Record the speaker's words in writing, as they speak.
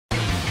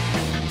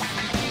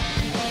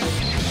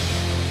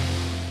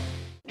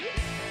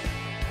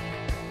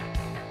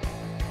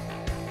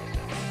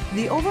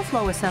The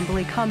overflow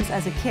assembly comes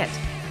as a kit,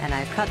 and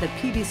I've cut the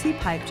PVC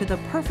pipe to the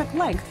perfect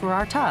length for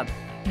our tub.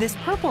 This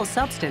purple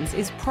substance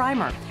is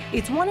primer.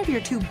 It's one of your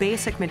two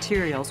basic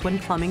materials when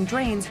plumbing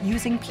drains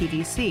using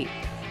PVC.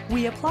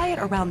 We apply it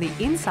around the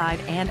inside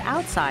and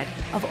outside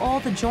of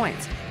all the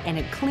joints, and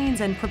it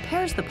cleans and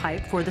prepares the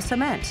pipe for the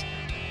cement.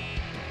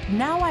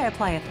 Now I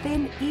apply a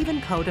thin,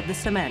 even coat of the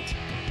cement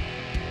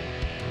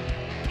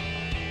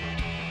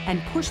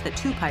and push the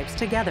two pipes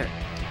together.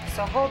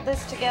 So hold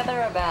this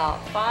together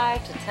about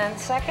 5 to 10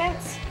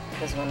 seconds,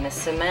 because when the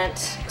cement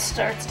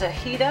starts to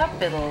heat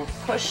up, it'll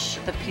push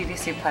the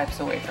PVC pipes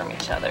away from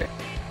each other.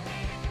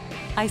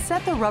 I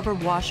set the rubber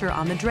washer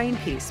on the drain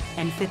piece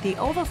and fit the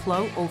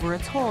overflow over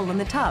its hole in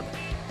the tub.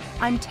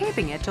 I'm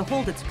taping it to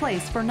hold its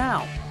place for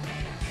now.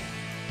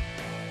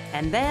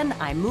 And then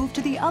I move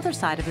to the other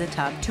side of the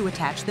tub to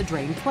attach the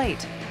drain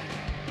plate.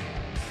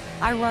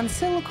 I run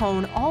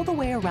silicone all the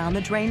way around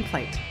the drain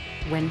plate.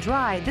 When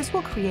dry, this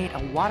will create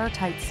a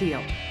watertight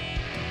seal.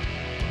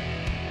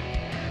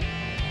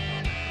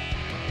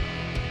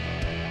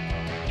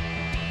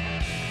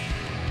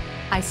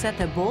 I set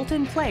the bolt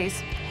in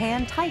place,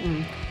 hand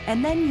tighten,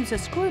 and then use a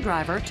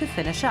screwdriver to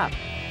finish up.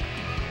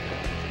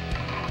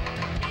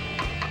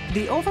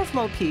 The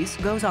overflow piece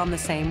goes on the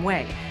same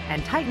way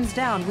and tightens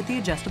down with the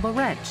adjustable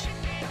wrench.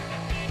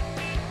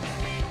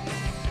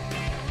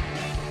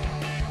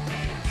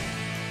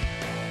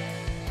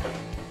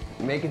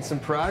 Making some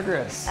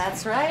progress.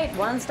 That's right,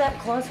 one step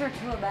closer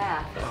to a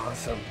bath.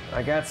 Awesome.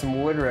 I got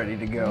some wood ready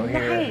to go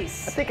here.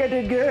 Nice. I think I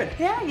did good.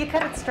 Yeah, you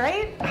cut it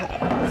straight?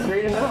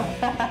 Straight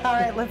enough. All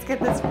right, let's get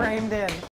this framed in.